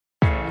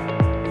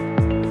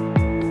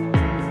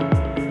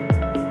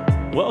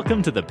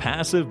Welcome to the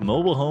Passive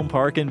Mobile Home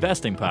Park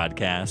Investing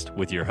Podcast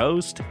with your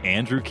host,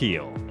 Andrew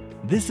Keel.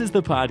 This is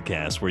the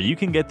podcast where you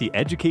can get the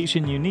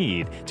education you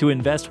need to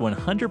invest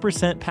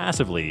 100%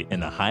 passively in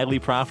the highly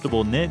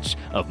profitable niche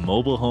of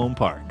mobile home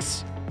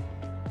parks.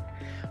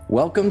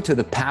 Welcome to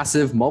the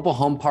Passive Mobile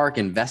Home Park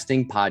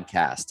Investing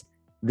Podcast.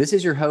 This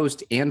is your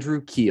host,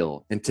 Andrew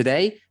Keel, and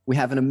today we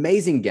have an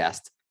amazing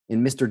guest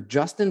in Mr.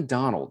 Justin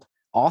Donald,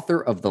 author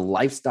of The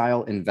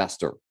Lifestyle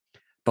Investor.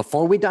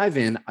 Before we dive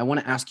in, I want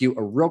to ask you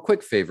a real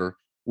quick favor.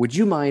 Would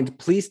you mind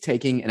please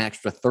taking an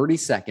extra 30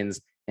 seconds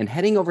and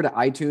heading over to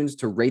iTunes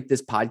to rate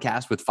this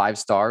podcast with 5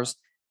 stars?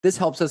 This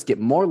helps us get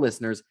more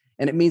listeners,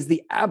 and it means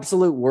the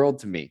absolute world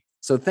to me.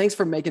 So thanks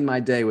for making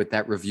my day with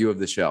that review of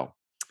the show.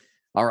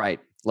 All right,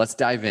 let's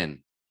dive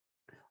in.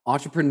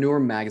 Entrepreneur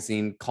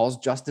Magazine calls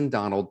Justin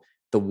Donald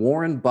the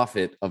Warren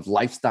Buffett of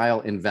lifestyle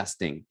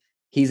investing.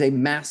 He's a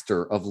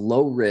master of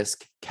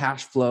low-risk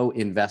cash flow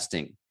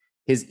investing.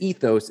 His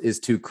ethos is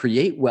to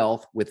create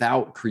wealth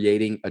without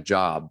creating a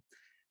job.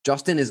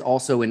 Justin is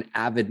also an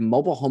avid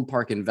mobile home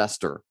park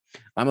investor.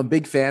 I'm a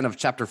big fan of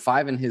Chapter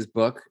 5 in his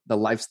book, The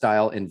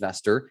Lifestyle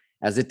Investor,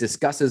 as it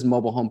discusses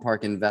mobile home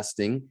park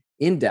investing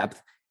in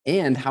depth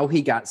and how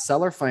he got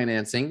seller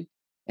financing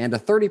and a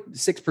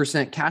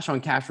 36%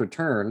 cash-on-cash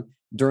return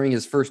during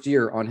his first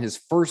year on his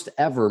first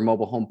ever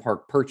mobile home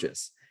park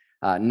purchase.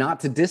 Not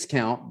to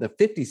discount the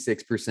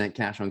 56%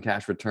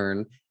 cash-on-cash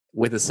return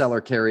with a seller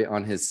carry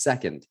on his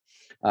second.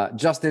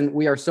 Justin,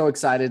 we are so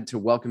excited to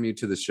welcome you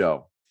to the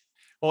show.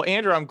 Well,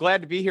 Andrew, I'm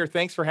glad to be here.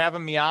 Thanks for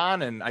having me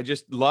on. And I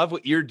just love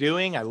what you're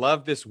doing. I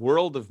love this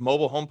world of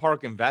mobile home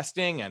park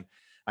investing. And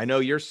I know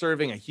you're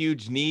serving a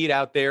huge need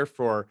out there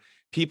for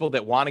people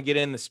that want to get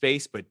in the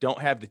space, but don't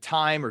have the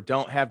time or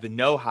don't have the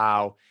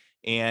know-how.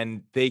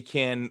 And they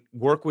can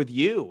work with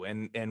you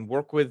and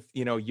work with,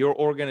 your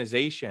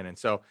organization. And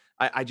so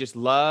I just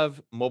love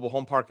mobile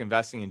home park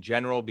investing in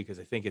general because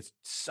I think it's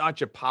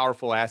such a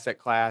powerful asset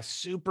class,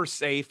 super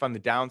safe on the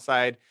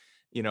downside,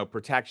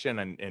 protection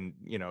and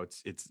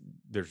it's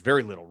there's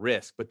very little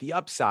risk, but the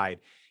upside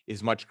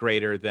is much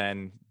greater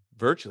than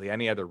virtually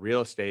any other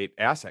real estate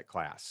asset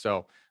class.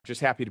 So just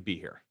happy to be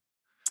here.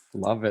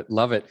 Love it.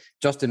 Love it.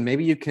 Justin,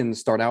 maybe you can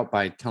start out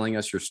by telling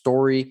us your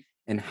story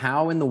and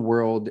how in the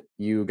world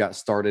you got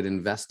started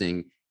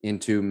investing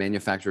into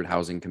manufactured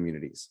housing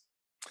communities.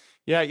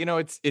 Yeah,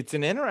 it's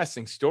an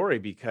interesting story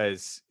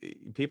because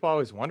people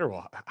always wonder,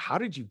 well, how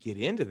did you get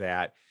into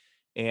that?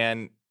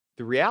 And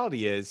the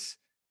reality is,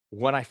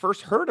 when I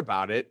first heard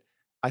about it,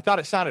 I thought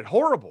it sounded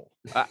horrible.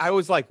 I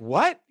was like,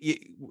 what?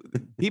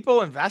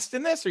 People invest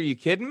in this? Are you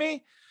kidding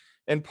me?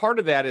 And part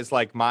of that is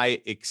like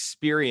my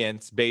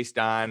experience based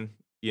on,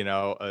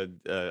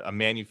 a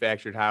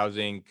manufactured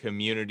housing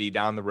community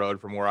down the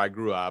road from where I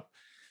grew up.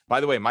 By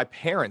the way, my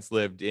parents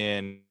lived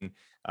in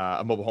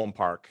a mobile home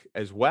park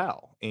as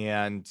well.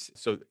 And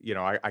so,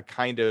 I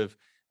kind of,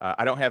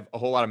 I don't have a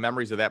whole lot of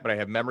memories of that, but I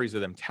have memories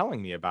of them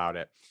telling me about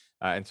it.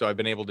 And so I've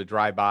been able to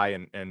drive by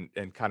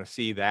and kind of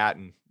see that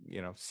and,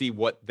 see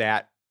what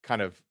that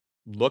kind of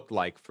looked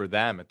like for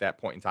them at that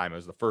point in time. It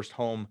was the first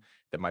home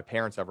that my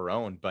parents ever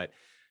owned. But,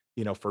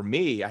 for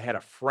me, I had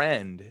a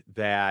friend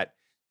that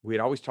we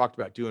had always talked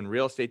about doing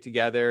real estate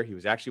together. He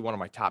was actually one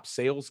of my top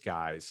sales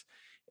guys.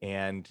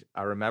 And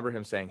I remember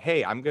him saying,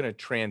 hey, I'm going to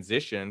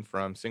transition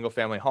from single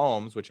family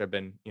homes, which I've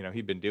been,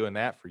 he'd been doing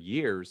that for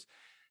years,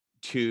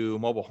 to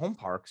mobile home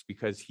parks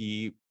because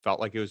he felt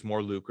like it was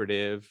more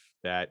lucrative,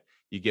 that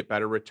you get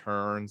better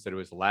returns, that it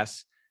was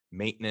less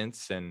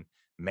maintenance and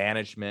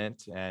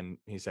management. And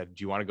he said,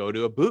 do you want to go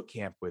to a boot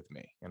camp with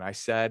me? And I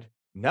said,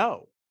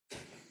 no,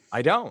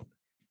 I don't.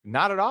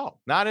 Not at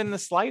all. Not in the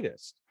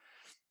slightest.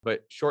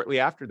 But shortly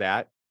after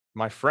that,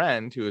 my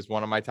friend, who was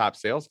one of my top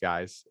sales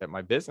guys at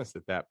my business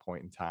at that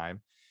point in time,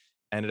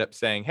 ended up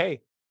saying,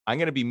 hey, I'm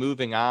going to be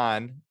moving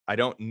on. I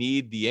don't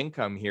need the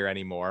income here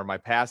anymore. My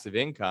passive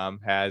income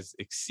has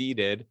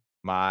exceeded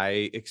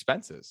my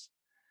expenses.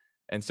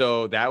 And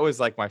so that was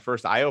like my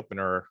first eye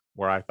opener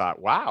where I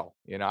thought, wow,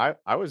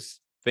 I was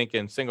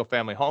thinking single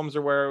family homes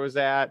are where I was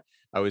at.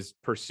 I was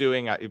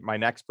pursuing, my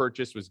next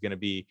purchase was going to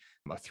be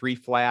a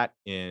 3-flat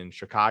in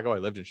Chicago. I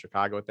lived in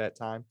Chicago at that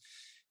time.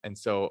 And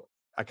so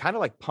I kind of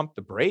like pumped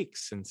the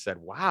brakes and said,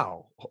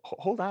 wow,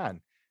 hold on,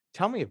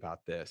 tell me about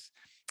this.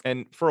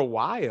 And for a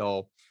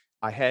while,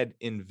 I had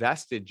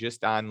invested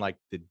just on like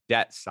the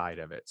debt side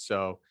of it.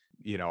 So,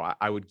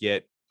 I would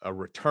get a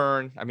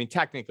return. I mean,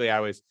 technically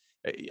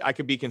I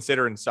could be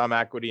considering some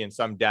equity and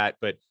some debt,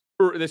 but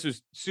this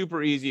was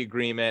super easy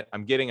agreement.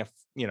 I'm getting a,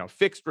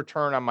 fixed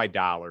return on my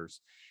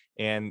dollars.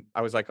 And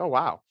I was like, oh,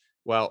 wow.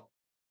 Well,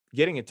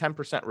 getting a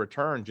 10%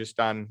 return just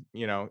on,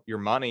 your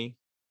money,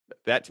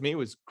 that to me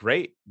was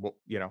great. Well,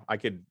 I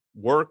could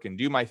work and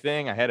do my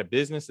thing. I had a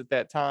business at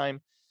that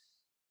time.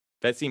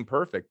 That seemed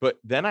perfect. But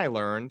then I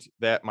learned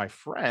that my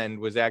friend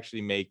was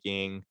actually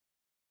making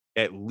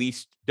at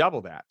least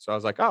double that. So I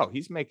was like, oh,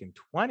 he's making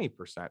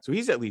 20%. So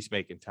he's at least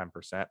making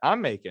 10%.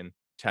 I'm making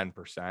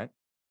 10%.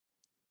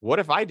 What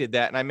if I did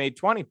that and I made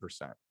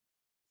 20%?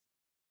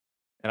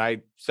 And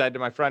I said to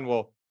my friend,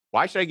 well,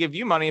 why should I give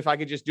you money if I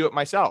could just do it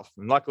myself?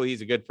 And luckily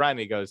he's a good friend.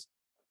 He goes,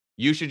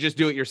 you should just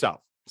do it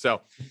yourself.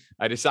 So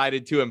I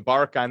decided to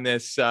embark on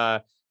this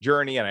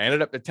journey, and I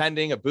ended up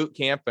attending a boot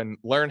camp and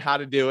learned how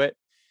to do it.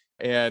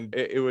 And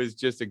it was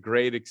just a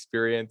great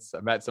experience. I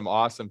met some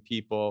awesome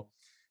people.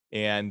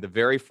 And the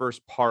very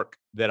first park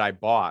that I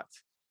bought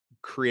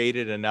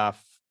created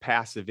enough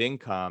passive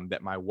income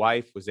that my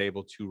wife was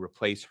able to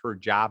replace her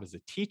job as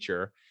a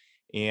teacher.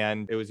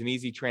 And it was an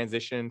easy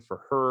transition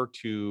for her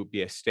to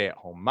be a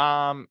stay-at-home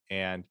mom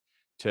and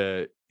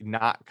to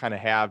not kind of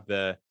have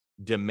the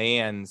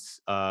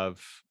demands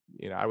of,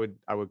 I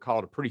would call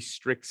it a pretty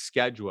strict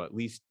schedule, at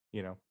least,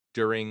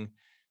 during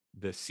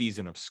the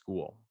season of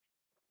school.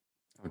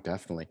 Oh,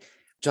 definitely.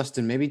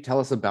 Justin, maybe tell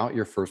us about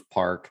your first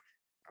park.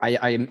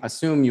 I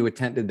assume you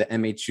attended the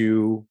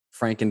MHU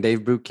Frank and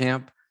Dave boot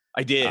camp.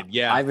 I did.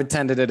 Yeah. I've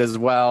attended it as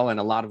well, and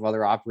a lot of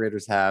other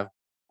operators have.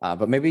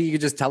 But maybe you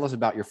could just tell us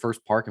about your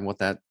first park and what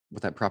that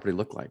property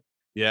looked like.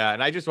 Yeah.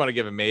 And I just want to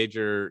give a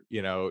major,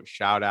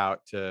 shout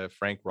out to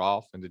Frank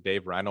Rolfe and to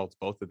Dave Reynolds.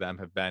 Both of them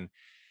have been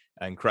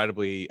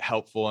incredibly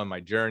helpful in my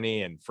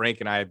journey. And Frank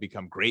and I have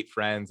become great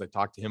friends. I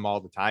talk to him all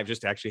the time.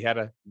 Just actually had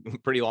a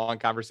pretty long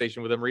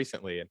conversation with him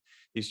recently. And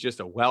he's just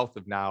a wealth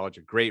of knowledge,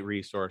 a great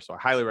resource. So I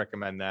highly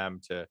recommend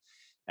them to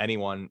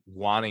anyone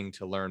wanting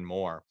to learn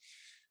more.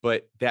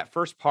 But that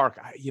first park,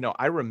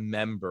 I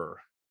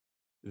remember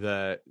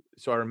the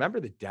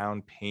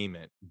down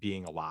payment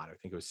being a lot. I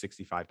think it was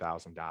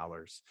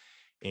 $65,000.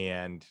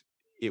 And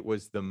it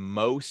was the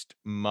most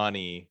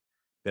money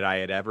that I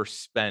had ever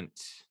spent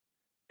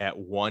at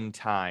one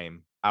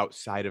time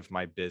outside of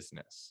my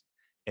business.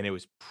 And it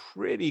was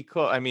pretty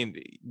close. I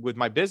mean, with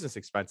my business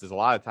expenses, a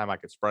lot of the time I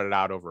could spread it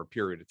out over a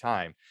period of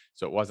time.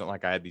 So it wasn't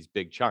like I had these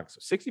big chunks.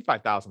 So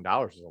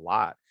 $65,000 is a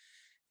lot.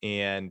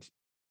 And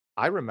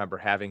I remember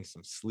having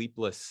some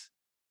sleepless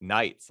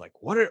nights. Like,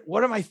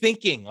 what am I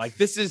thinking? Like,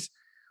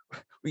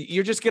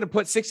 you're just going to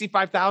put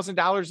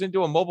 $65,000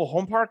 into a mobile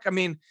home park? I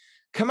mean,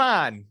 come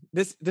on,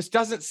 this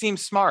doesn't seem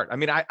smart. I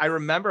mean, I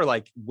remember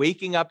like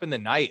waking up in the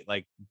night,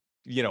 like,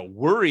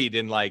 worried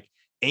and like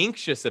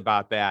anxious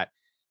about that.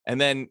 And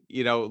then,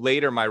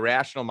 later my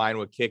rational mind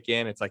would kick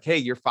in. It's like, hey,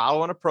 you're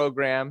following a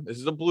program. This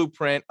is a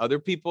blueprint. Other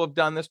people have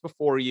done this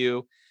before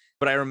you.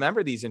 But I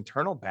remember these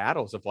internal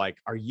battles of like,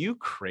 are you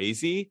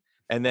crazy?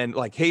 And then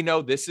like, hey,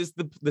 no, this is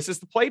the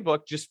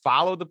playbook. Just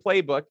follow the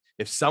playbook.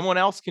 If someone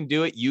else can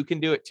do it, you can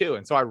do it too.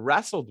 And so I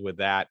wrestled with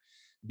that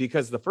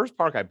because the first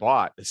park I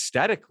bought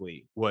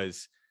aesthetically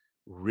was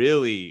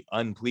really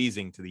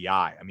unpleasing to the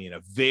eye. I mean,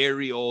 a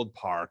very old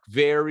park,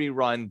 very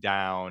run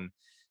down,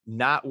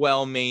 not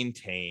well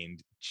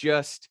maintained,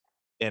 just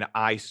an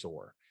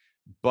eyesore.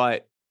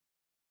 But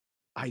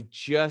I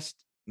just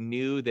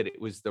knew that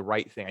it was the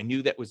right thing. I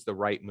knew that was the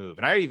right move.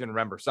 And I even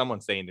remember someone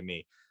saying to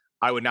me,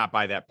 I would not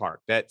buy that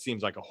park. That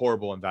seems like a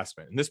horrible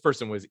investment. And this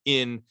person was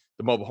in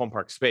the mobile home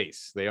park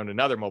space. They owned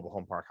another mobile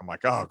home park. I'm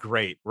like, oh,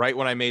 great. Right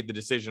when I made the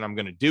decision I'm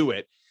going to do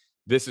it,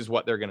 this is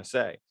what they're going to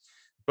say.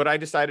 But I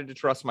decided to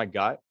trust my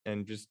gut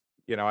and just,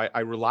 I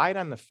relied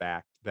on the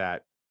fact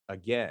that,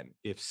 again,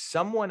 if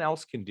someone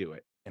else can do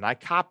it and I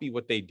copy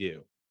what they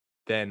do,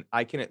 then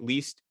I can at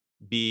least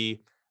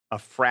be a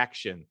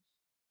fraction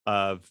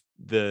of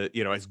the,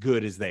 as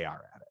good as they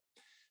are at it.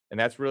 And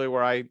that's really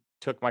where I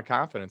took my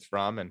confidence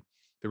from. And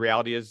the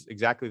reality is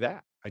exactly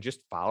that. I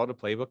just followed a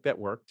playbook that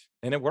worked,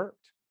 and it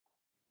worked.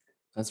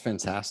 That's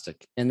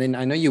fantastic. And then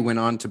I know you went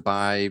on to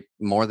buy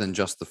more than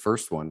just the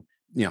first one.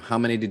 How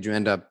many did you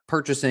end up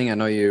purchasing? I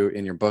know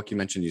in your book, you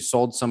mentioned you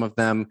sold some of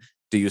them.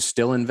 Do you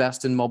still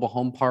invest in mobile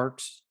home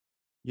parks?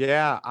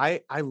 Yeah,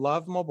 I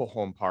love mobile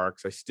home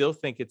parks. I still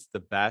think it's the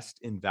best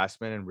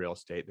investment in real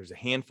estate. There's a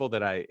handful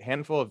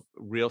of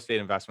real estate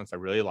investments I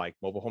really like.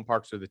 Mobile home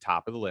parks are the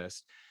top of the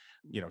list.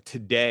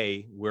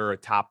 Today we're a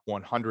top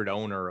 100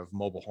 owner of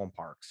mobile home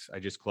parks. I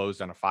just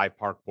closed on a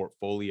 5-park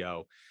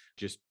portfolio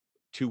just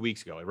 2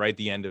 weeks ago, right at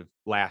the end of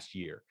last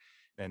year.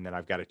 And then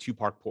I've got a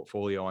 2-park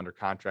portfolio under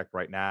contract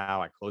right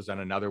now. I closed on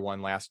another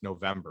one last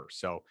November.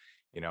 So,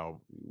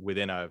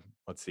 within a,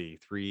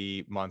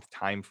 3-month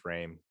time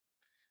frame,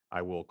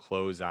 I will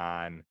close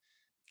on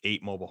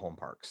 8 mobile home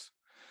parks.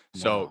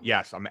 Wow. So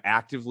yes, I'm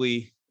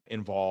actively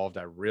involved.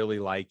 I really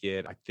like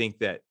it. I think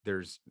that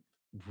there's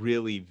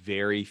really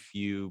very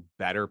few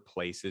better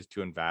places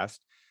to invest.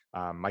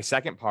 My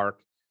second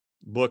park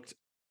looked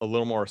a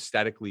little more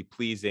aesthetically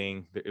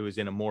pleasing. It was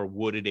in a more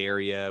wooded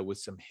area with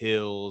some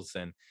hills,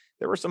 and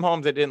there were some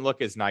homes that didn't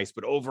look as nice,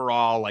 but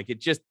overall, like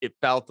it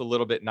felt a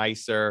little bit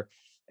nicer.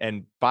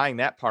 And buying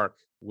that park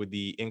with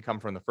the income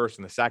from the first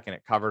and the second,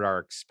 it covered our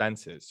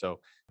expenses. So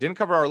it didn't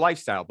cover our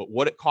lifestyle, but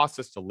what it cost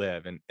us to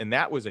live. And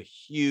that was a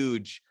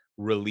huge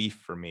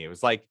relief for me. It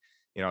was like,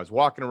 I was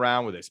walking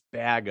around with this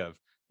bag of,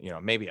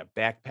 maybe a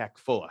backpack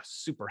full of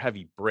super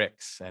heavy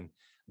bricks. And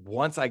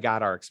once I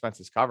got our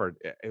expenses covered,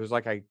 it was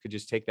like I could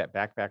just take that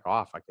backpack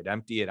off. I could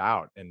empty it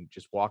out and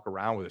just walk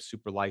around with a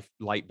super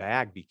light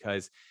bag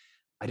because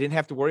I didn't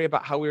have to worry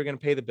about how we were going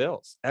to pay the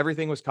bills.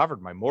 Everything was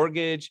covered. My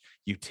mortgage,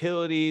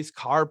 utilities,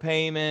 car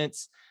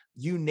payments,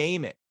 you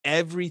name it.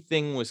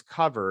 Everything was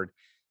covered.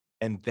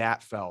 And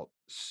that felt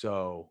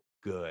so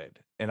good.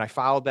 And I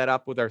followed that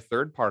up with our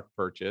third park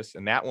purchase,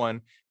 and that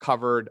one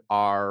covered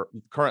our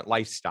current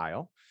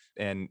lifestyle.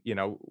 And,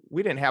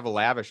 we didn't have a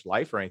lavish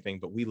life or anything,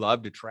 but we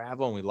love to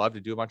travel and we love to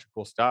do a bunch of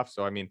cool stuff.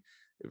 So, I mean,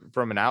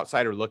 from an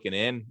outsider looking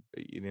in,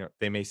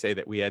 they may say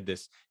that we had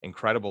this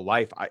incredible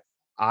life.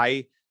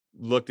 I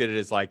looked at it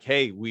as like,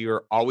 hey, we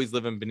were always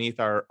living beneath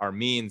our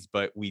means,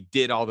 but we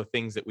did all the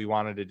things that we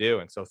wanted to do.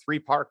 And so 3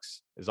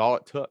 parks is all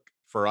it took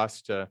for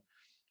us to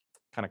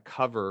kind of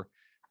cover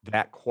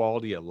that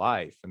quality of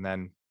life. And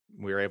then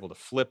we were able to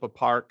flip a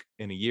park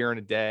in a year and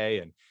a day.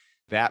 And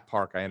that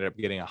park, I ended up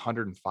getting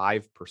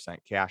 105%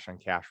 cash on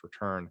cash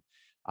return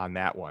on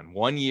that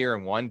one year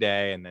and one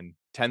day. And then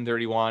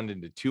 1031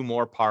 into 2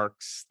 more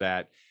parks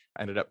that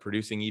ended up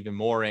producing even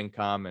more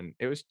income. And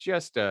it was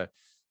just a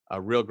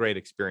real great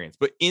experience.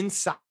 But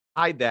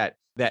inside that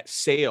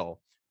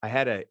sale, I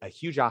had a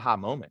huge aha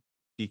moment,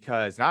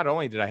 because not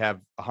only did I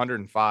have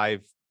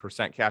 105%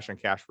 cash on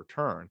cash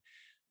return,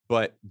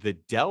 but the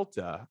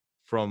delta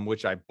from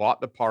which I bought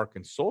the park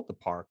and sold the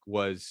park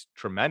was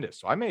tremendous.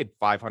 So I made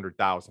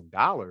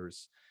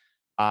 $500,000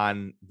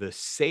 on the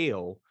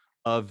sale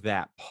of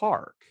that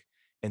park.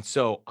 And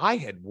so I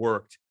had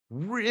worked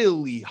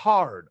really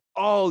hard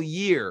all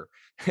year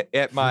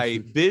at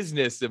my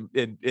business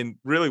and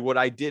really what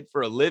I did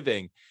for a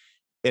living.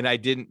 And I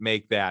didn't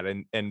make that.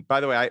 And by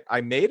the way,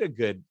 I made a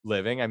good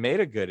living. I made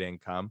a good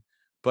income,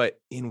 but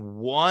in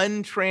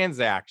one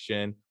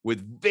transaction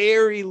with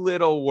very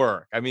little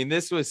work. I mean,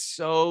 this was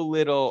so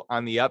little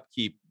on the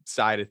upkeep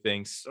side of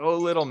things, so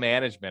little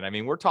management. I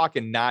mean, we're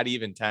talking not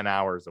even 10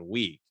 hours a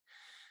week,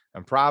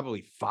 and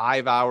probably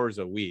 5 hours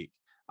a week.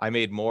 I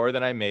made more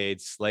than I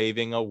made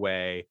slaving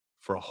away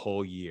for a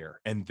whole year.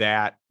 And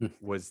that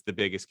was the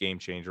biggest game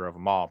changer of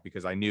them all,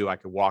 because I knew I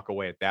could walk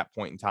away at that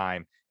point in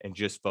time and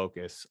just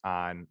focus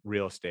on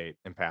real estate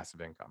and passive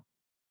income.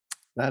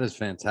 That is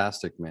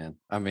fantastic, man.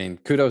 I mean,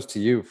 kudos to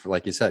you for,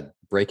 like you said,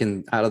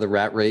 breaking out of the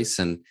rat race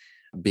and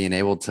being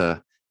able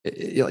to,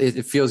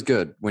 it feels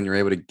good when you're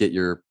able to get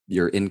your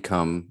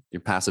income, your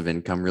passive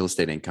income, real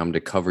estate income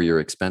to cover your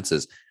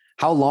expenses.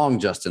 How long,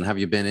 Justin, have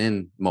you been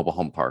in mobile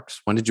home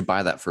parks? When did you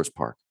buy that first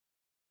park?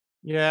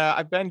 Yeah,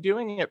 I've been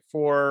doing it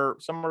for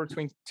somewhere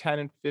between 10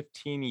 and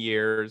 15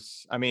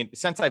 years. I mean,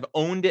 since I've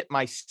owned it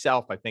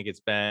myself, I think it's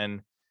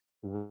been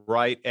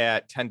right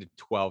at 10 to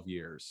 12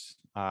 years.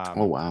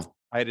 Oh, wow.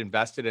 I had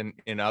invested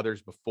in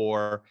others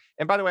before.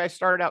 And by the way, I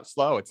started out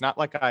slow. It's not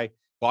like I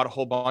bought a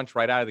whole bunch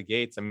right out of the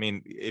gates. I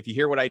mean, if you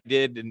hear what I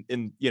did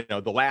in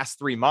the last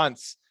 3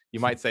 months,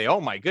 you might say,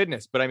 oh my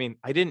goodness. But I mean,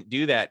 I didn't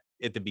do that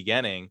at the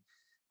beginning,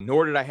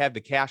 nor did I have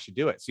the cash to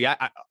do it. So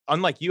yeah,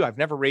 unlike you, I've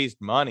never raised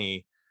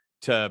money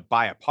to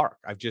buy a park.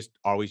 I've just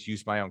always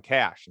used my own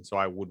cash. And so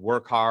I would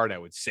work hard, I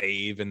would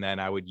save, and then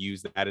I would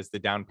use that as the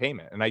down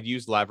payment. And I'd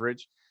use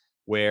leverage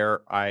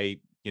where I,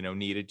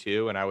 needed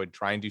to, and I would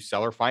try and do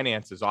seller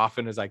finance as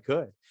often as I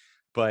could.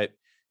 But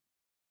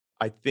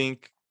I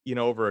think,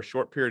 over a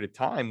short period of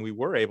time, we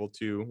were able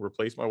to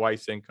replace my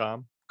wife's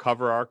income,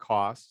 cover our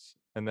costs,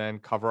 and then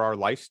cover our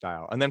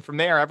lifestyle. And then from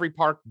there, every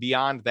park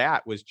beyond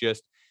that was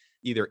just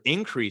either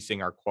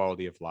increasing our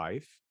quality of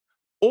life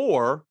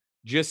or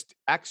just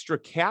extra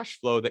cash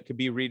flow that could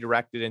be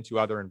redirected into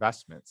other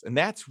investments. And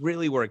that's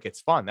really where it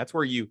gets fun. That's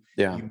where you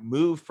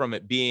move from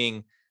it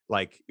being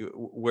like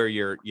where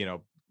you're,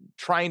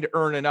 trying to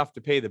earn enough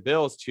to pay the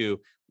bills to,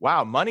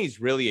 wow,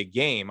 money's really a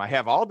game. I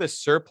have all this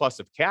surplus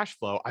of cash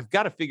flow. I've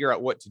got to figure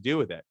out what to do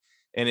with it.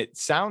 And it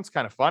sounds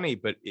kind of funny,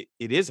 but it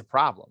is a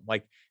problem.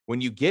 Like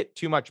when you get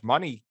too much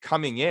money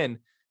coming in,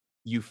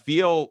 you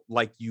feel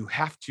like you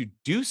have to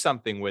do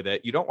something with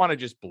it. You don't want to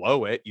just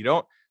blow it.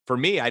 For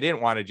me, I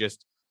didn't want to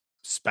just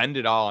spend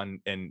it all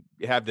and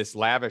have this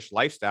lavish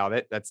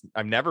lifestyle.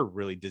 I've never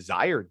really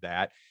desired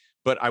that,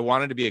 but I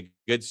wanted to be a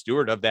good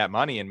steward of that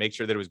money and make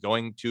sure that it was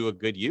going to a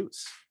good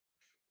use.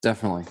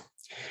 Definitely.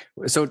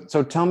 So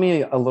tell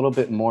me a little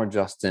bit more,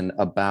 Justin,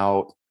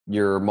 about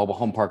your mobile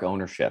home park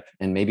ownership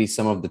and maybe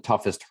some of the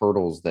toughest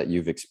hurdles that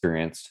you've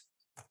experienced.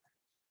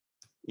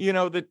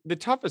 The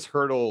toughest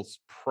hurdles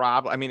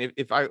I mean,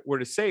 if I were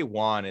to say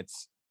one,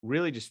 it's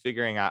really just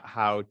figuring out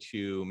how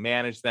to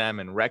manage them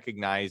and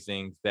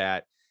recognizing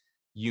that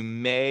you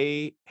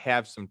may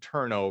have some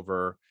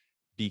turnover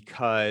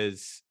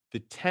because the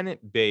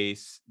tenant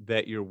base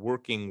that you're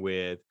working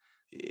with,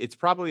 it's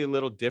probably a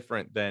little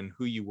different than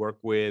who you work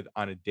with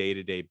on a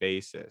day-to-day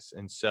basis.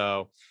 And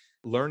so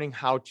learning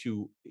how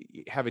to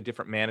have a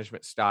different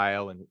management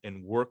style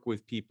and work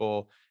with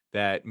people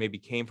that maybe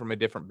came from a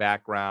different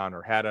background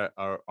or had a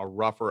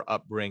rougher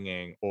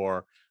upbringing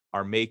or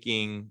are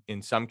making,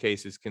 in some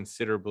cases,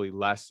 considerably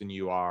less than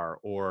you are,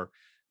 or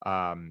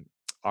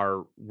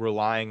are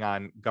relying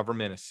on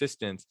government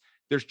assistance.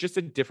 There's just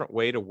a different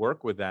way to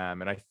work with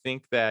them. And I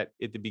think that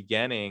at the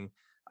beginning,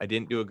 I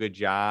didn't do a good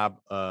job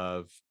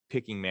of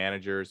picking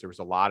managers. There was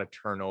a lot of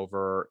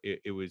turnover.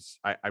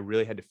 I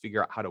really had to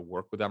figure out how to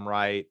work with them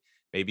right,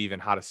 maybe even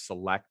how to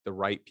select the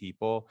right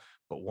people.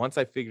 But once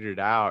I figured it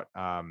out,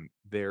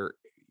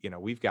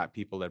 we've got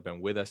people that have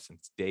been with us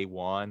since day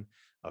one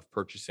of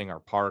purchasing our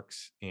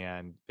parks,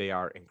 and they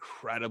are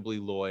incredibly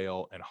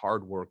loyal and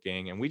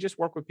hardworking. And we just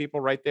work with people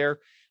right there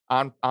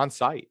on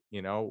site.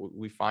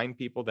 We find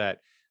people that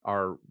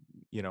are,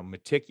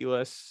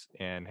 meticulous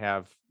and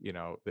have,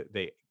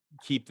 they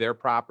keep their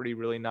property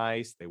really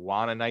nice. They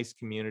want a nice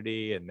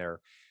community, and they're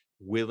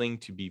willing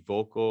to be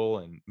vocal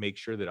and make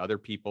sure that other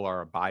people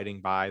are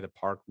abiding by the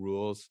park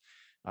rules,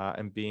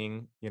 and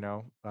being,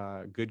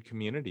 good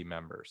community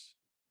members.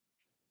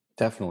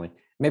 Definitely.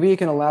 Maybe you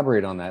can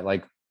elaborate on that.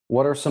 Like,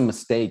 what are some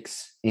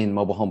mistakes in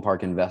mobile home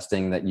park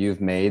investing that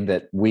you've made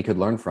that we could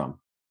learn from?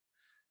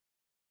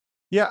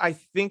 Yeah, I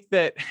think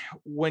that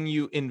when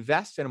you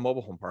invest in a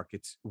mobile home park,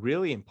 it's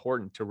really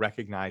important to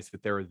recognize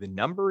that there are the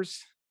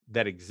numbers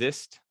that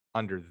exist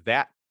under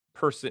that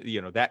person,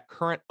 that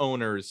current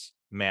owner's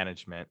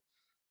management.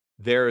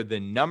 There are the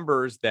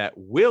numbers that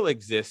will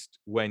exist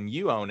when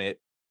you own it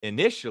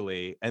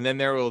initially, and then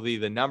there will be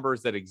the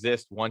numbers that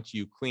exist once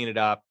you clean it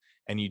up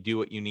and you do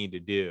what you need to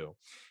do.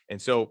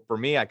 And so for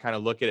me, I kind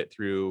of look at it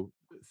through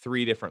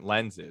three different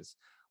lenses.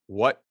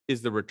 What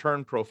is the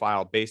return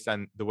profile based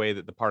on the way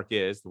that the park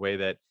is, the way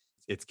that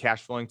it's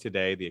cash flowing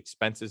today, the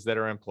expenses that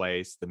are in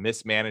place, the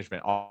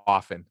mismanagement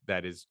often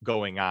that is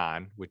going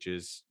on, which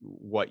is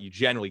what you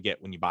generally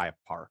get when you buy a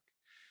park,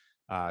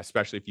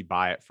 especially if you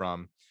buy it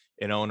from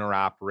an owner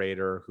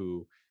operator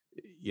who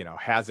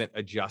hasn't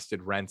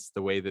adjusted rents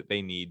the way that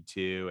they need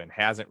to and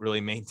hasn't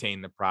really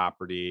maintained the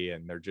property,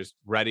 and they're just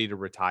ready to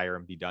retire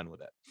and be done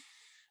with it.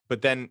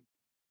 But then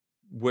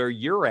where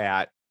you're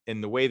at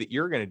and the way that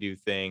you're going to do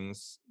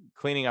things,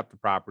 cleaning up the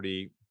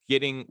property,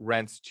 getting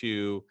rents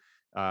to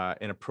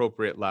an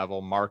appropriate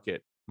level,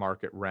 market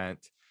rent,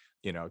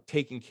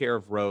 taking care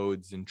of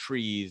roads and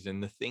trees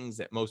and the things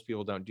that most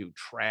people don't do,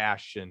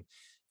 trash, and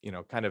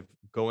kind of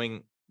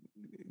going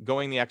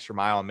the extra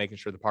mile and making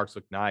sure the parks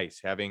look nice,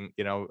 having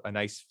a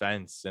nice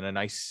fence and a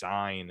nice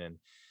sign, and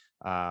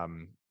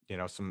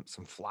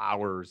some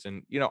flowers,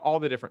 and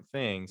all the different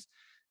things.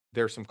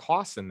 There's some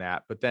costs in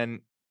that, but then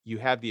you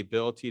have the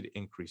ability to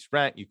increase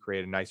rent. You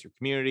create a nicer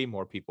community,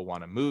 more people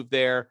want to move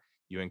there,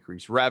 you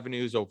increase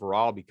revenues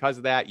overall because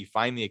of that. You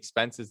find the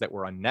expenses that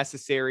were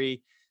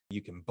unnecessary.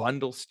 You can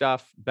bundle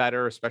stuff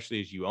better, especially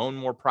as you own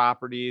more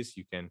properties.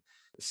 You can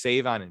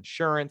save on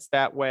insurance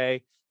that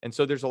way. And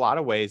so there's a lot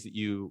of ways that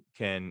you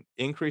can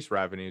increase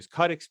revenues,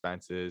 cut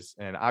expenses,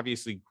 and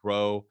obviously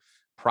grow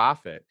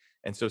profit.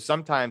 And so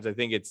sometimes I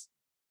think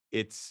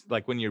it's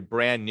like when you're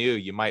brand new,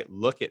 you might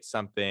look at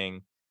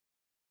something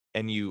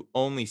and you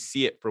only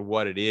see it for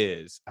what it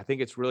is. I think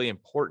it's really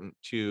important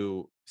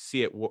to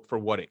see it for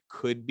what it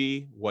could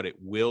be, what it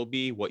will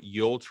be, what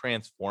you'll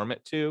transform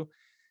it to,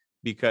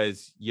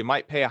 because you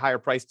might pay a higher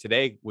price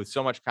today with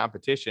so much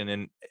competition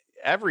in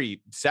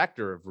every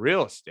sector of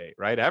real estate,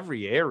 right?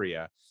 Every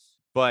area.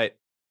 But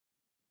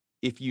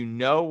if you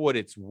know what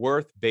it's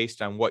worth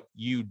based on what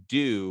you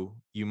do,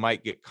 you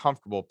might get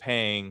comfortable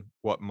paying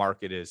what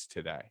market is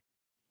today.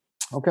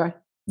 Okay.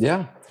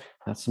 Yeah,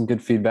 that's some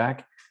good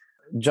feedback.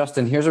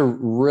 Justin, here's a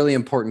really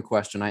important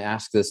question. I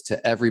ask this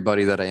to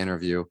everybody that I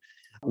interview.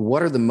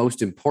 What are the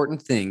most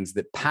important things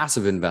that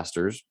passive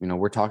investors,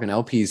 we're talking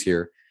LPs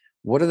here,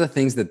 what are the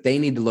things that they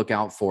need to look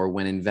out for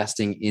when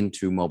investing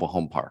into mobile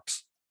home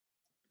parks?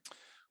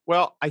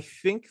 Well, I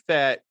think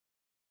that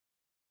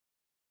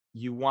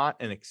you want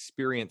an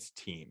experienced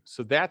team.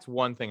 So that's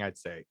one thing I'd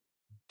say.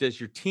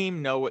 Does your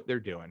team know what they're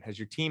doing? Has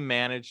your team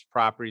managed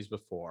properties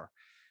before?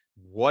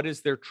 What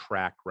is their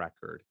track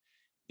record?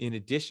 In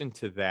addition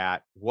to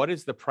that, what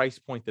is the price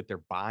point that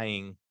they're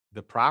buying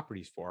the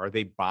properties for? Are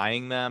they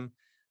buying them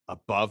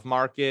above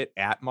market,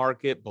 at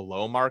market,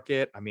 below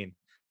market? I mean,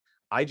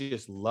 I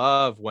just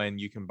love when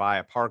you can buy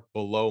a park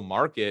below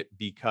market,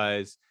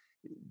 because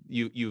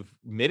you've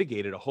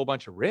mitigated a whole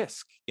bunch of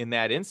risk in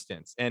that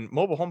instance. And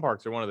mobile home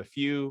parks are one of the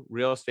few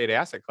real estate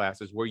asset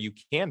classes where you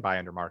can buy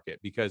under market,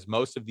 because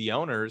most of the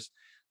owners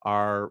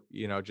are,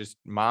 just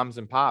moms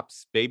and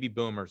pops, baby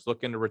boomers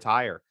looking to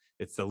retire.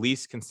 It's the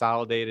least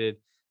consolidated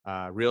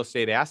real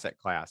estate asset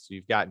class. So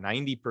you've got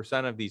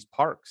 90% of these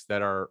parks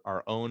that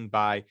are owned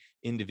by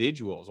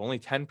individuals. Only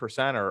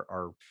 10%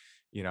 are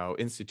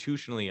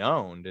institutionally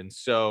owned. And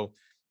so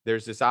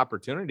there's this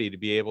opportunity to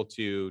be able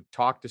to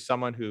talk to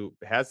someone who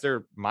has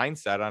their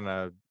mindset on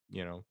a,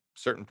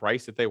 certain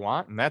price that they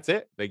want, and that's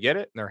it. They get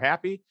it and they're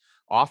happy.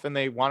 Often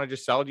they want to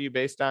just sell to you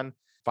based on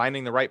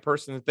finding the right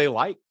person that they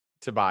like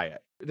to buy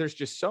it. There's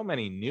just so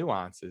many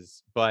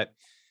nuances, but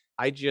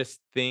I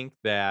just think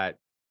that,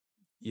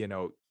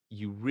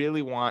 you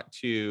really want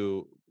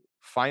to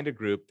find a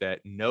group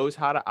that knows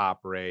how to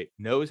operate,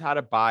 knows how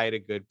to buy at a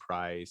good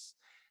price,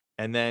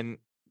 and then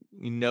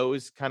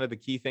knows kind of the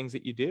key things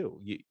that you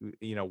do.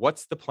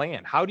 What's the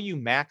plan? How do you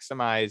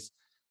maximize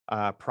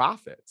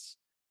profits?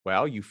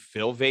 Well, you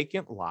fill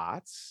vacant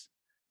lots,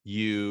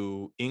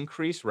 you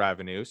increase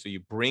revenue, so you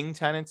bring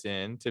tenants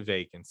in to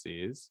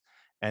vacancies,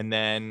 and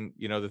then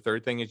the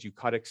third thing is you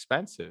cut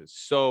expenses.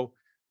 So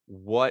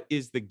what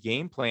is the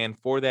game plan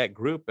for that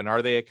group, and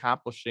are they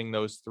accomplishing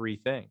those three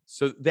things?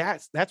 So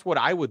that's what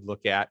I would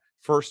look at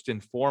first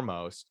and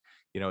foremost,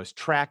 is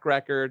track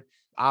record,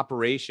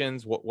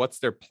 operations, what's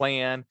their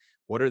plan,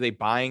 what are they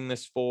buying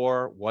this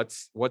for, what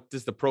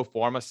does the pro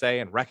forma say,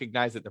 and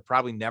recognize that they're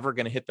probably never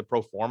going to hit the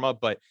pro forma,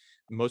 but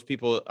most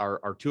people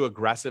are too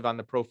aggressive on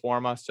the pro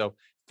forma. So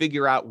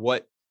figure out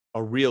what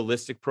a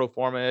realistic pro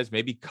forma is,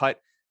 maybe cut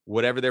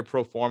whatever their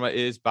pro forma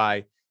is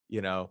by,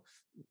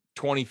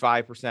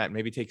 25%,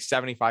 maybe take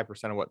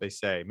 75% of what they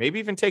say, maybe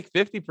even take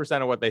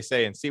 50% of what they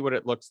say and see what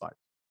it looks like.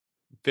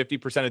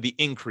 50% of the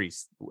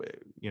increase,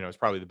 is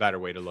probably the better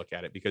way to look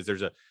at it, because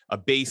there's a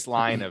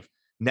baseline of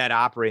net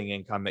operating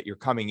income that you're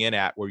coming in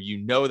at where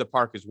the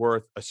park is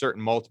worth a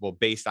certain multiple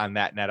based on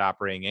that net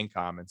operating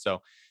income. And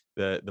so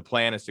the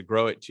plan is to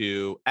grow it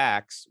to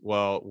X.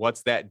 Well,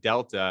 what's that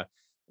delta?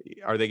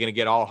 Are they going to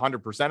get all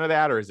 100% of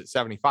that, or is it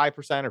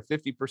 75% or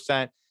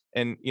 50%?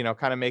 And,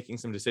 kind of making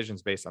some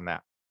decisions based on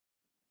that.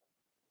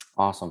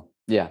 Awesome.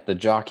 Yeah. The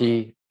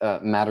jockey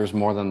matters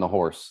more than the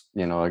horse.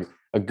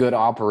 A good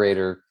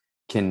operator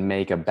can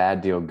make a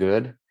bad deal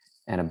good,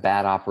 and a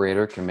bad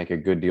operator can make a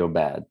good deal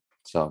bad.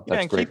 So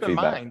that's great keep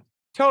feedback. In mind,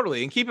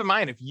 totally. And keep in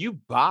mind, if you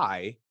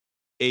buy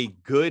a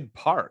good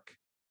park,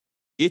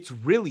 it's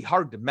really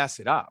hard to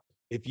mess it up.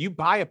 If you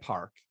buy a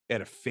park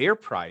at a fair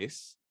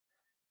price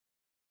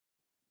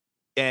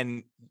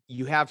and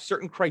you have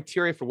certain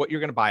criteria for what you're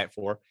going to buy it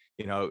for,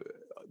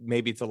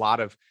 maybe it's a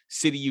lot of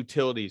city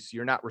utilities, so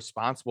you're not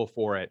responsible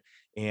for it.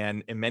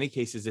 And in many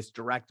cases, it's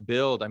direct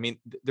build. I mean,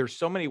 there's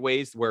so many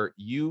ways where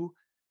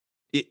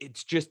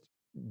it's just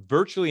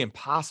virtually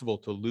impossible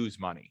to lose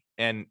money.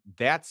 And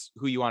that's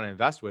who you want to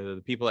invest with, are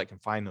the people that can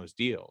find those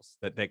deals,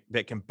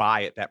 that can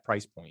buy at that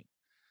price point.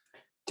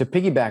 To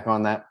piggyback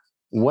on that,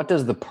 what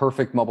does the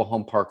perfect mobile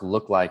home park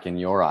look like in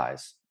your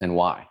eyes, and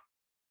why?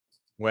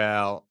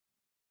 Well,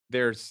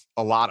 there's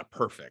a lot of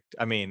perfect.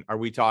 I mean, are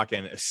we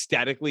talking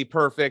aesthetically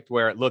perfect,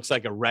 where it looks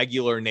like a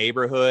regular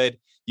neighborhood?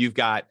 You've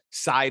got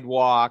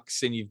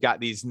sidewalks and you've got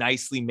these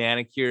nicely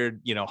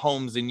manicured,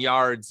 homes and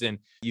yards, and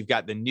you've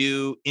got the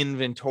new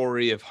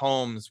inventory of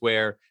homes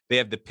where they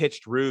have the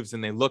pitched roofs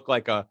and they look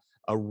like a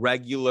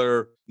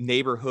regular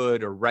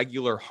neighborhood or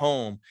regular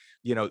home.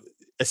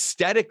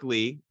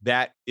 Aesthetically,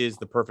 that is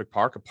the perfect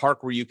park, a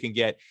park where you can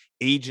get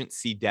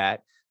agency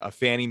debt, a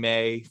Fannie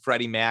Mae,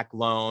 Freddie Mac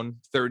loan,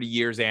 30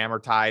 years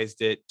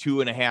amortized at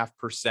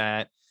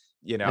 2.5%,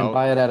 and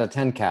buy it at a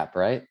 10 cap,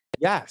 right?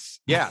 Yes.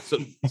 Yeah.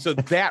 So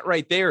that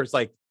right there is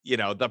like,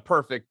 the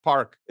perfect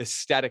park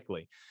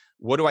aesthetically.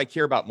 What do I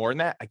care about more than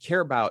that? I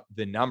care about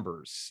the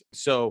numbers.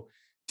 So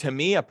to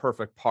me, a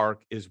perfect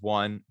park is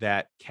one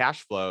that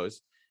cash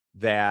flows,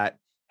 that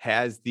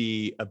has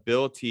the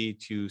ability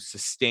to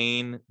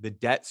sustain the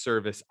debt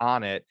service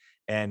on it,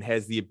 and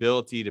has the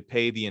ability to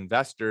pay the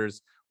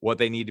investors what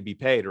they need to be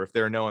paid, or if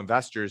there are no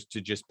investors,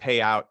 to just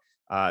pay out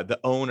the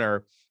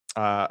owner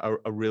a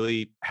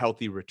really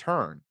healthy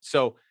return.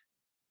 So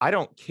I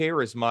don't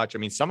care as much. I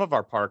mean, some of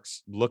our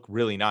parks look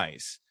really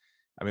nice.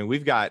 I mean,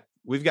 we've got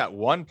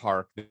one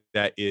park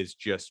that is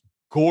just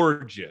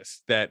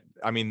gorgeous. That,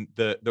 I mean,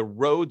 the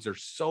roads are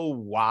so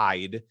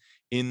wide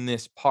in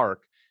this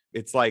park.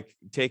 It's like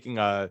taking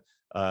a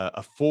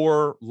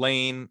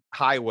 4-lane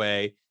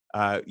highway.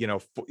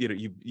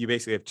 You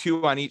basically have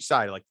 2 on each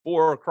side, like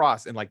 4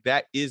 across, and like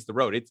that is the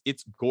road.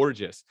 It's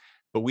gorgeous.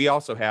 But we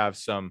also have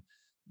some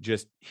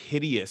just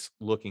hideous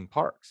looking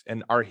parks,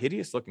 and our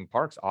hideous looking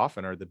parks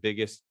often are the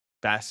biggest,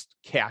 best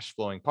cash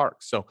flowing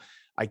parks. So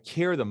I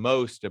care the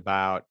most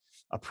about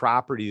a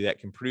property that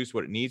can produce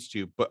what it needs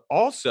to, but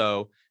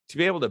also to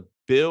be able to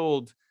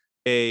build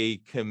a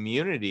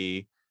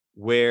community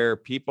where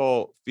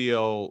people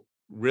feel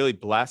really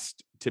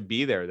blessed to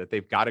be there, that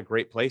they've got a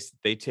great place, that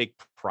they take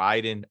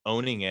pride in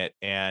owning it,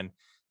 and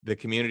the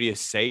community is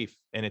safe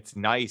and it's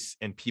nice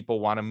and people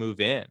want to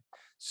move in.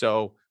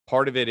 So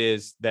part of it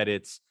is that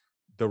it's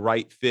the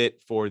right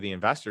fit for the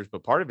investors,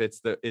 but part of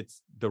it's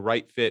the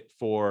right fit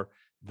for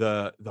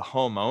the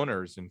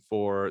homeowners and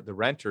for the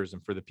renters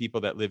and for the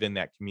people that live in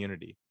that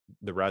community,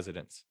 the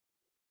residents.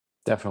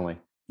 Definitely.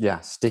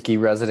 Yeah. Sticky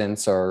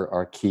residents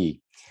are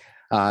key.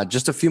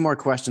 Just a few more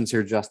questions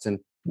here, Justin.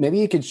 Maybe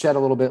you could shed a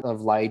little bit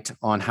of light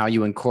on how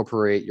you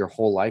incorporate your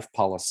whole life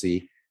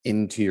policy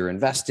into your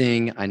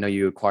investing. I know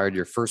you acquired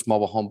your first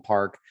mobile home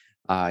park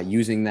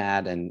using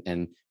that, and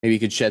maybe you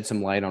could shed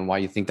some light on why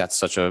you think that's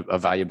such a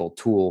valuable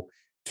tool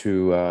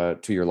to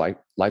your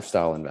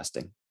lifestyle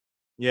investing.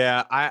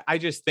 Yeah, I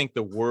just think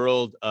the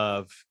world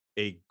of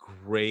a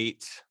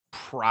great,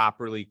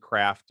 properly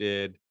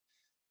crafted,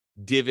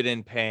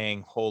 dividend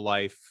paying whole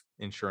life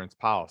insurance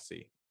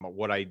policy. But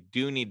what I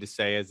do need to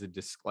say as a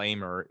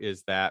disclaimer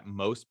is that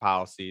most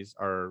policies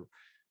are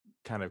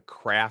kind of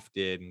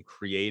crafted and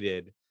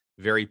created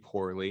very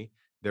poorly.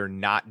 They're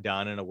not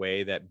done in a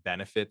way that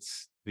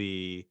benefits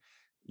the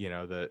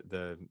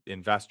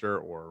investor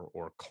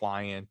or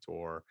client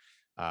or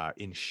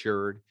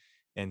insured.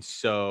 And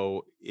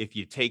so if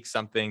you take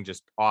something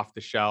just off the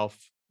shelf,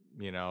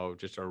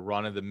 just a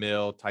run of the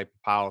mill type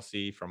of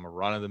policy from a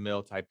run of the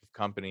mill type of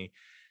company,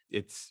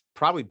 it's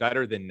probably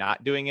better than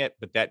not doing it,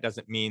 but that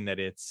doesn't mean that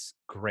it's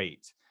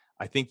great.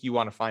 I think you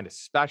want to find a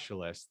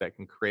specialist that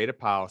can create a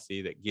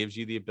policy that gives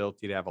you the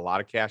ability to have a lot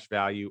of cash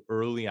value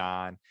early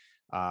on,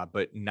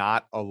 but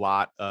not a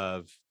lot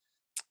of,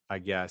 I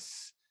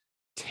guess,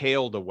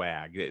 tail to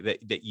wag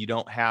that you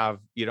don't have,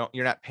 you're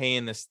not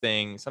paying this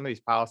thing. Some of these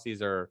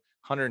policies are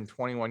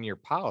 121-year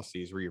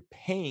policies where you're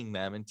paying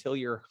them until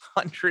you're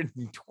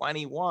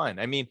 121.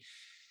 I mean,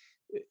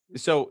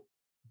 so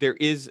there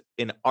is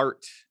an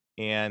art,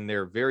 and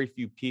there are very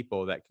few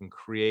people that can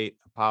create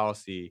a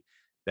policy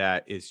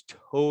that is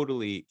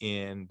totally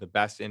in the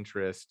best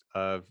interest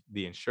of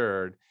the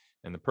insured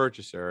and the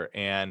purchaser,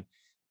 and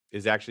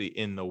is actually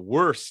in the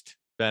worst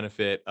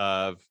benefit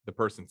of the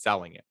person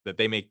selling it, that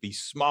they make the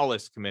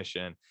smallest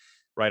commission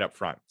right up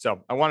front.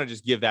 So I want to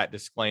just give that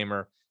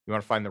disclaimer. You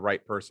want to find the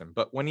right person.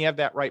 But when you have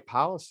that right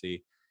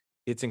policy,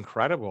 it's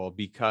incredible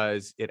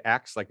because it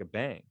acts like a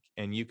bank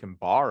and you can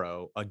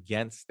borrow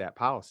against that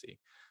policy.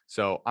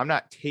 So I'm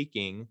not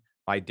taking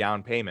my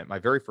down payment. My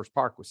very first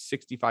park was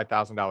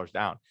 $65,000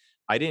 down.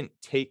 I didn't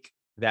take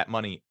that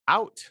money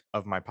out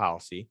of my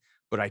policy,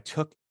 but I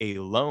took a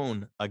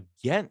loan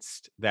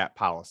against that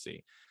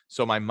policy.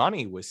 So my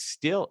money was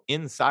still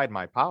inside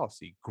my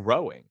policy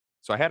growing.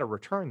 So I had a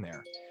return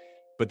there.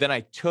 But then I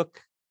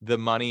took the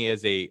money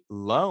as a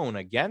loan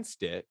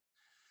against it,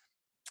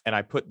 and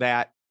I put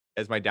that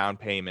as my down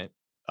payment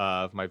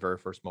of my very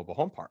first mobile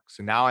home park.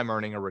 So now I'm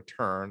earning a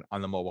return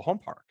on the mobile home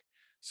park.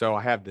 So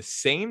I have the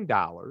same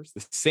dollars,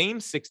 the same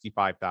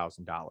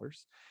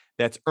 $65,000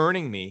 that's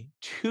earning me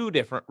two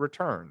different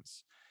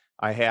returns.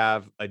 I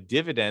have a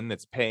dividend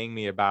that's paying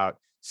me about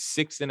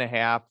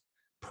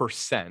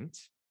 6.5%.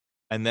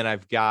 And then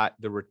I've got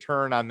the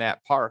return on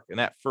that park. And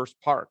that first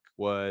park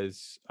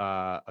was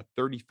a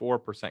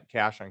 34%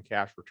 cash on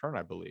cash return,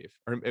 I believe.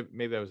 Or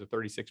maybe that was a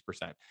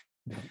 36%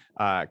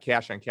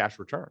 cash on cash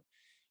return.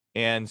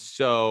 And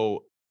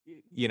so,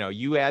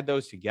 you add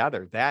those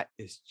together, that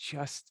is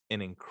just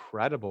an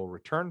incredible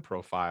return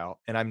profile.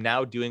 And I'm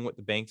now doing what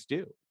the banks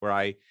do, where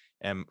I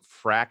am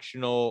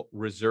fractional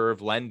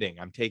reserve lending.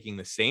 I'm taking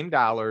the same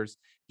dollars,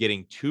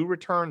 getting two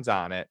returns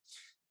on it.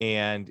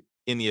 And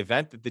in the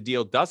event that the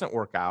deal doesn't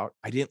work out,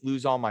 I didn't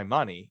lose all my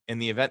money. In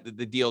the event that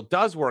the deal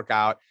does work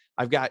out,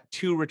 I've got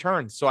two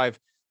returns. So I've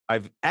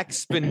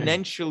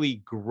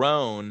exponentially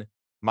grown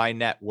my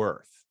net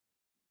worth.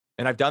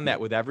 And I've done that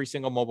with every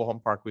single mobile home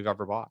park we've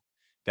ever bought.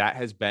 That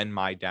has been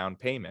my down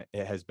payment.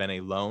 It has been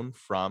a loan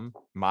from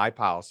my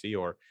policy,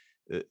 or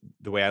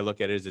the way I look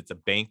at it is it's a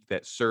bank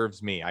that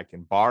serves me. I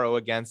can borrow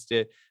against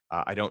it.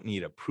 I don't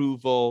need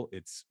approval.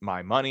 It's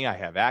my money. I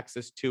have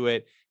access to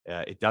it.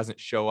 It doesn't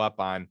show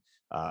up on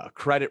a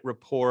credit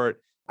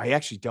report. I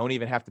actually don't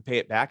even have to pay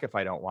it back if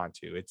I don't want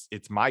to.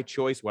 It's my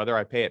choice whether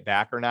I pay it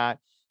back or not.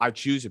 I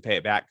choose to pay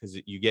it back because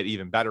you get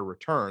even better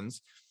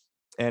returns.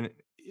 And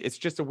it's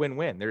just a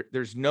win-win.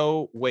 There's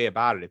no way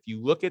about it. If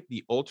you look at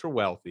the ultra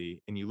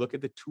wealthy and you look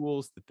at the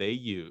tools that they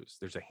use,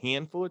 there's a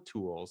handful of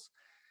tools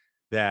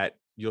that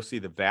you'll see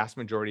the vast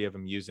majority of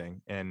them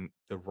using, and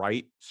the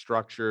right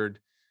structured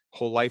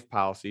whole life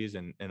policies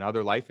and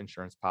other life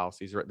insurance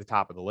policies are at the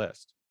top of the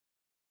list.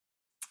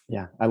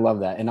 Yeah, I love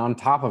that. And on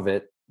top of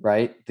it,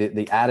 right,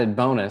 the added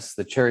bonus,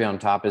 the cherry on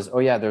top is, oh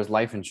yeah, there's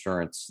life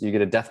insurance. You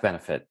get a death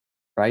benefit,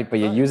 right? But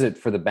you use it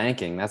for the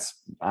banking.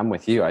 I'm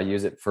with you. I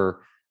use it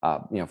for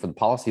for the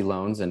policy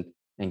loans and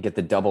get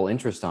the double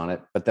interest on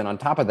it. But then on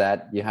top of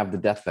that, you have the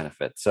death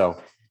benefit.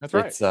 So that's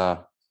right.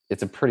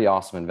 It's a pretty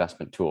awesome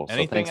investment tool.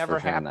 Anything so ever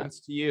happens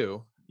to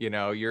you,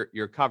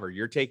 you're covered.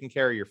 You're taking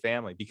care of your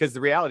family, because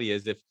the reality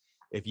is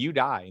if you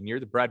die and you're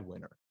the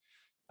breadwinner,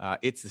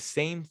 it's the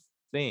same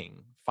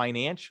thing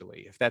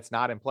financially. If that's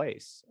not in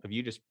place, of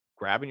you just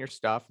grabbing your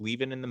stuff,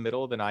 leaving in the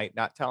middle of the night,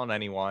 not telling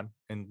anyone,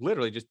 and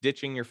literally just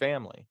ditching your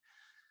family.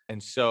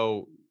 And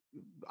so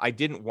I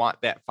didn't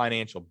want that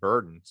financial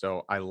burden.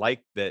 So I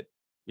like that,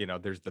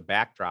 there's the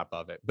backdrop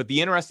of it. But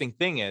the interesting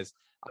thing is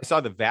I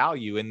saw the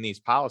value in these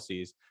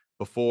policies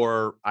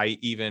before I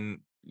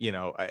even,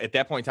 at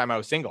that point in time, I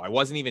was single. I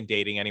wasn't even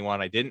dating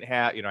anyone. I didn't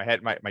have, I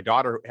had my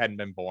daughter hadn't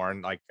been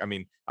born. I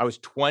was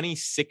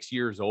 26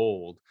 years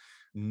old,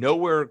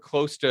 nowhere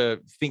close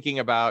to thinking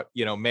about,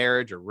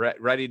 marriage or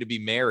ready to be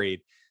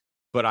married.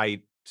 But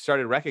I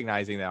started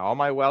recognizing that all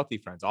my wealthy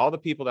friends, all the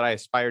people that I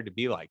aspired to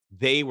be like,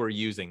 they were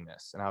using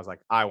this. And I was like,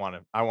 I want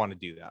to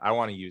do that. I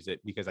want to use it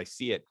because I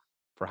see it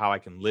for how I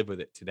can live with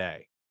it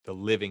today, the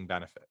living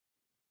benefit.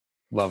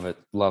 Love it.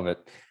 Love it.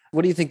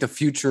 What do you think the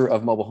future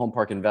of mobile home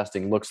park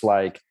investing looks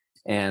like?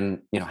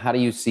 And, how do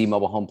you see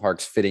mobile home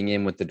parks fitting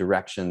in with the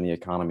direction the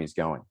economy is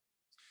going?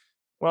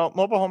 Well,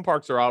 mobile home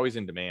parks are always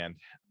in demand.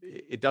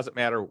 It doesn't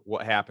matter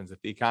what happens. If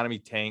the economy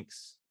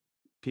tanks,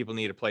 people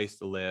need a place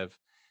to live.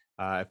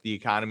 If the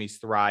economy's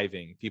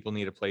thriving, people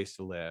need a place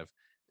to live.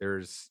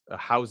 There's a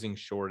housing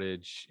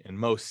shortage in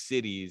most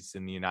cities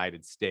in the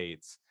United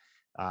States.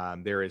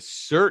 There is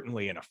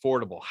certainly an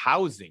affordable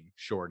housing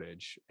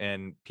shortage,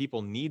 and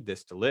people need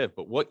this to live.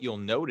 But what you'll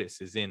notice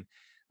is in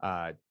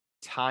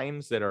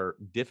times that are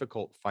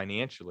difficult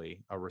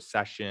financially, a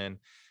recession,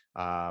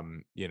 a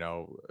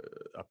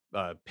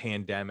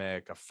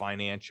pandemic, a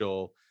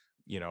financial,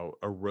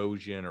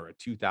 erosion, or a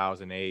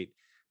 2008,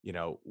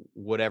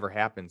 whatever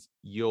happens,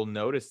 you'll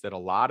notice that a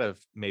lot of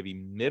maybe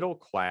middle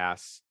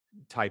class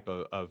type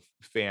of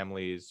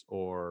families,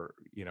 or,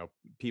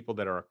 people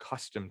that are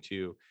accustomed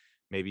to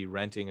maybe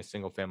renting a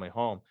single family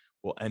home,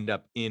 will end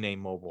up in a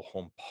mobile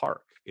home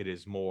park. It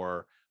is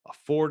more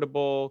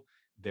affordable.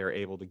 They're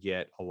able to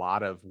get a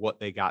lot of what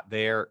they got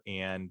there,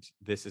 and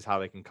this is how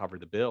they can cover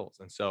the bills.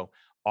 And so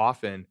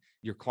often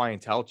your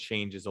clientele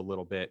changes a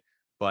little bit,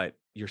 but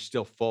you're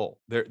still full.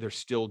 There's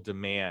still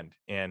demand,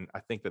 and I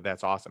think that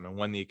that's awesome. And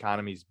when the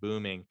economy is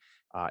booming,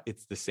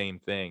 it's the same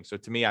thing. So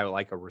to me, I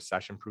like a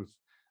recession-proof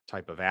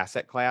type of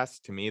asset class.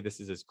 To me, this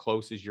is as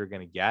close as you're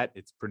going to get.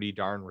 It's pretty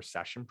darn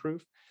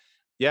recession-proof.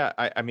 Yeah,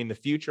 I mean, the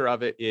future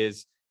of it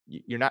is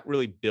you're not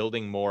really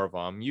building more of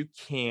them. You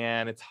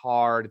can. It's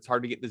hard. It's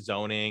hard to get the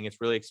zoning.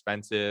 It's really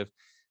expensive.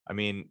 I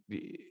mean,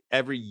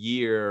 every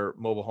year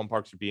mobile home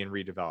parks are being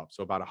redeveloped.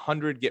 So about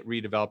 100 get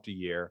redeveloped a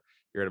year.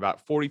 You're at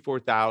about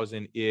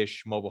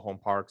 44,000-ish mobile home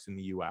parks in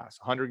the US.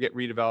 100 get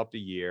redeveloped a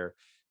year.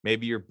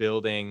 Maybe you're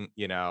building,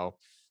 10,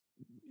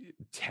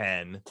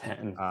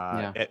 10.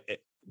 Yeah.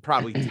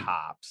 probably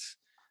tops.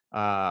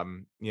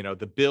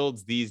 The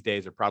builds these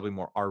days are probably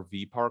more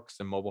RV parks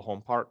than mobile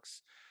home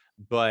parks,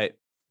 but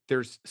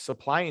there's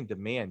supply and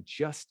demand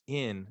just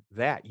in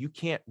that. You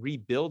can't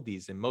rebuild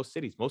these in most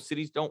cities. Most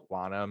cities don't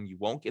want them. You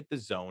won't get the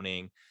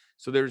zoning.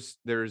 So there's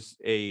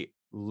a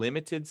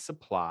limited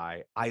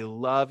supply. I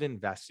love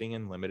investing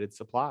in limited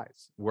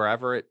supplies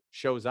wherever it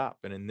shows up.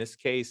 And in this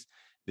case,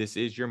 this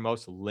is your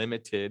most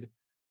limited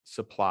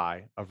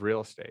supply of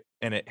real estate.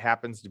 And it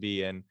happens to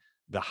be in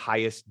the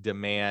highest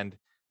demand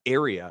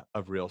area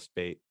of real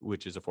estate,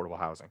 which is affordable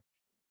housing.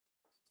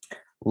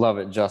 Love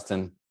it,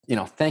 Justin.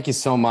 Thank you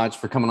so much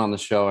for coming on the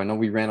show. I know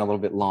we ran a little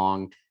bit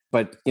long,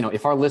 but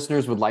if our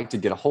listeners would like to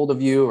get a hold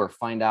of you or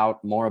find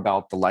out more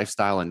about the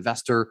Lifestyle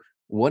Investor,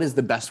 what is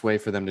the best way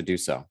for them to do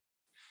so?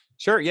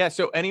 Sure. Yeah.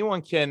 So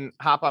anyone can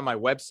hop on my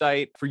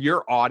website. For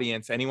your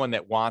audience, anyone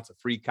that wants a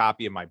free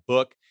copy of my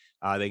book,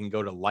 they can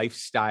go to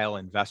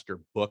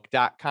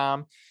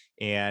lifestyleinvestorbook.com,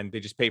 and they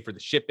just pay for the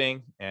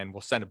shipping, and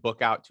we'll send a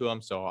book out to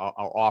them. So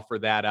I'll offer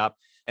that up.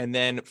 And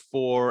then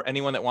for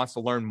anyone that wants to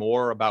learn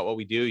more about what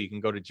we do, you can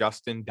go to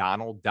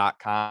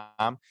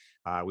justindonald.com.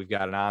 We've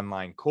got an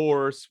online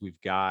course. We've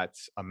got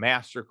a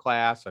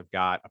masterclass. I've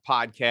got a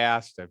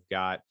podcast. I've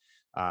got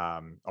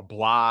a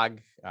blog.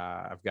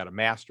 I've got a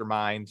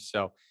mastermind.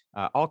 So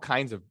all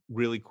kinds of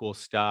really cool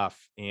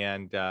stuff.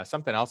 And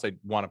something else I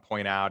want to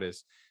point out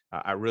is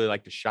I really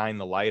like to shine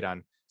the light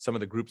on some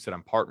of the groups that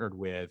I'm partnered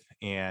with.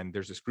 And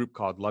there's this group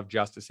called Love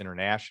Justice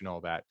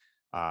International that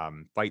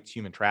fights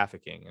human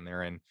trafficking. And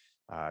they're in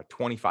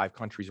 25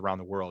 countries around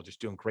the world,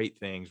 just doing great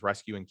things,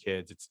 rescuing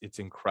kids. It's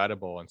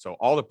incredible. And so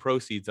all the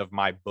proceeds of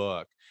my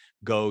book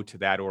go to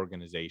that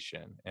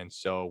organization. And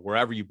so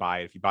wherever you buy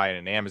it, if you buy it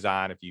on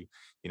Amazon, if you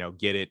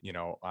get it,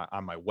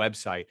 on my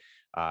website,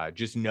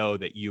 just know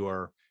that you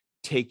are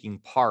taking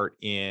part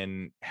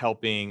in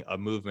helping a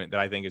movement that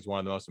I think is one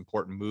of the most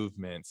important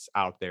movements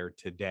out there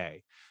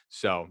today.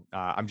 So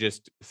I'm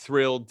just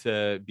thrilled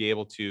to be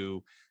able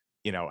to,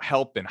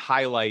 help and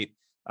highlight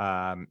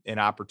an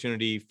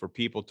opportunity for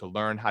people to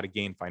learn how to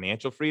gain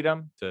financial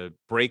freedom, to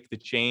break the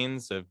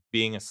chains of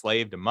being a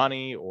slave to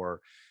money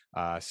or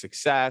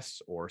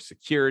success or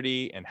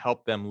security, and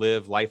help them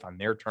live life on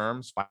their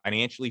terms,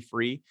 financially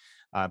free.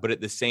 But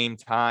at the same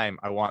time,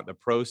 I want the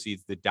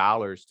proceeds, the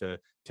dollars, to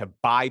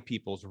buy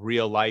people's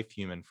real life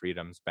human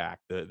freedoms back,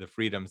 the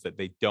freedoms that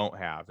they don't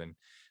have. And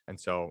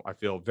so I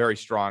feel very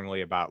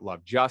strongly about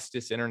Love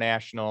Justice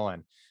International,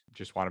 and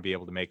just want to be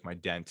able to make my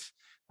dent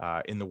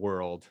in the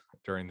world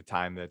during the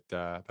time that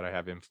I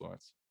have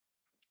influence.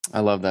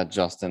 I love that,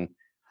 Justin.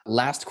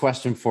 Last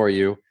question for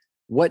you.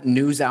 What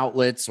news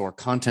outlets or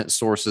content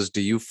sources do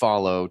you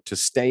follow to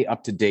stay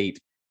up to date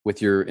with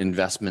your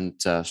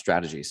investment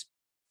strategies?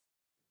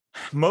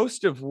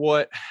 Most of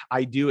what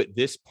I do at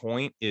this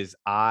point is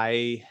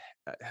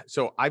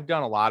so I've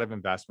done a lot of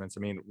investments. I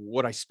mean,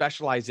 what I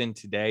specialize in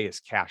today is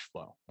cash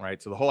flow, right?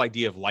 So the whole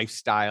idea of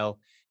lifestyle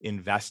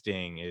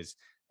investing is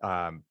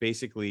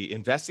basically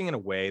investing in a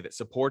way that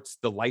supports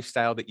the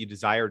lifestyle that you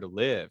desire to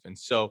live. And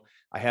so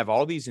I have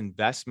all these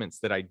investments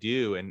that I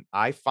do, and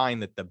I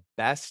find that the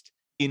best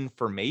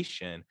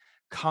information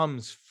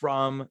comes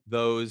from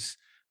those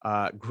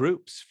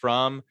groups,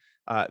 from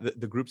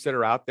the groups that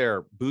are out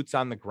there, boots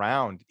on the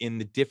ground in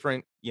the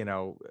different,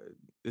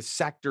 the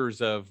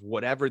sectors of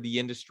whatever the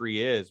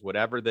industry is,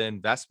 whatever the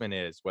investment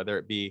is, whether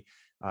it be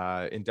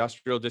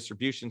industrial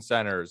distribution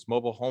centers,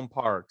 mobile home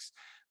parks,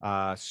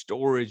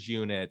 storage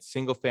units,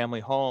 single family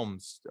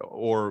homes,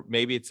 or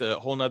maybe it's a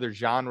whole nother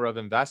genre of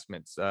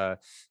investments,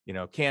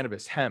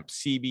 cannabis, hemp,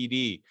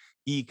 CBD,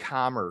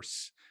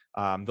 e-commerce.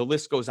 The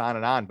list goes on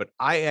and on. But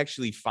I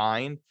actually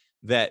find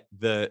that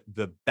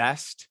the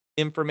best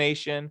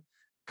information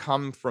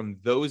come from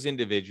those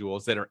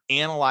individuals that are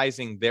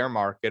analyzing their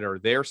market or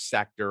their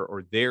sector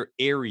or their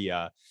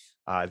area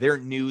their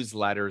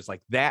newsletters.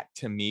 Like that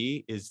to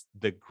me is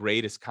the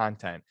greatest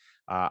content.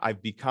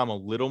 I've become a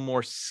little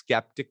more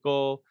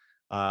skeptical,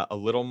 a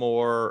little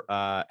more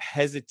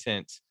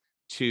hesitant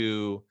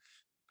to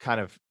kind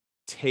of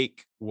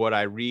take what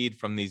I read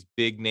from these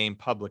big name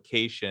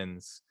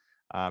publications,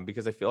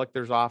 because I feel like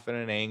there's often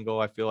an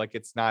angle. I feel like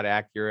it's not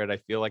accurate. I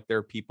feel like there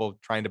are people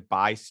trying to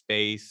buy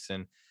space,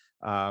 and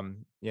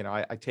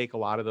I take a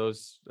lot of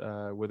those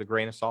with a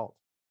grain of salt.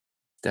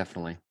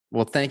 Definitely.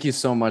 Well, thank you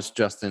so much,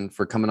 Justin,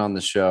 for coming on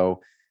the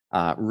show.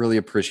 Really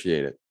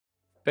appreciate it.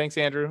 Thanks,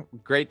 Andrew.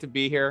 Great to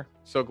be here.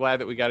 So glad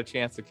that we got a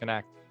chance to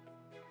connect.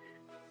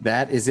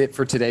 That is it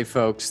for today,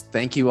 folks.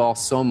 Thank you all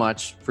so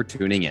much for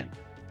tuning in.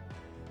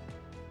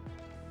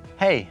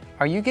 Hey,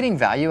 are you getting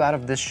value out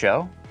of this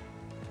show?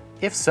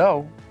 If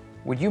so,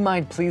 would you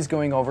mind please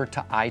going over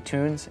to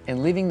iTunes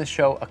and leaving the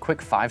show a quick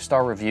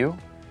 5-star review?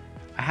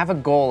 I have a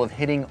goal of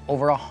hitting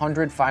over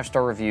 100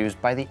 5-star reviews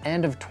by the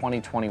end of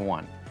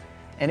 2021,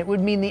 and it would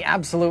mean the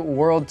absolute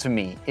world to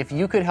me if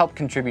you could help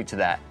contribute to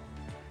that.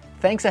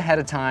 Thanks ahead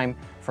of time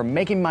for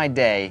making my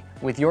day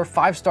with your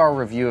 5-star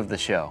review of the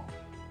show.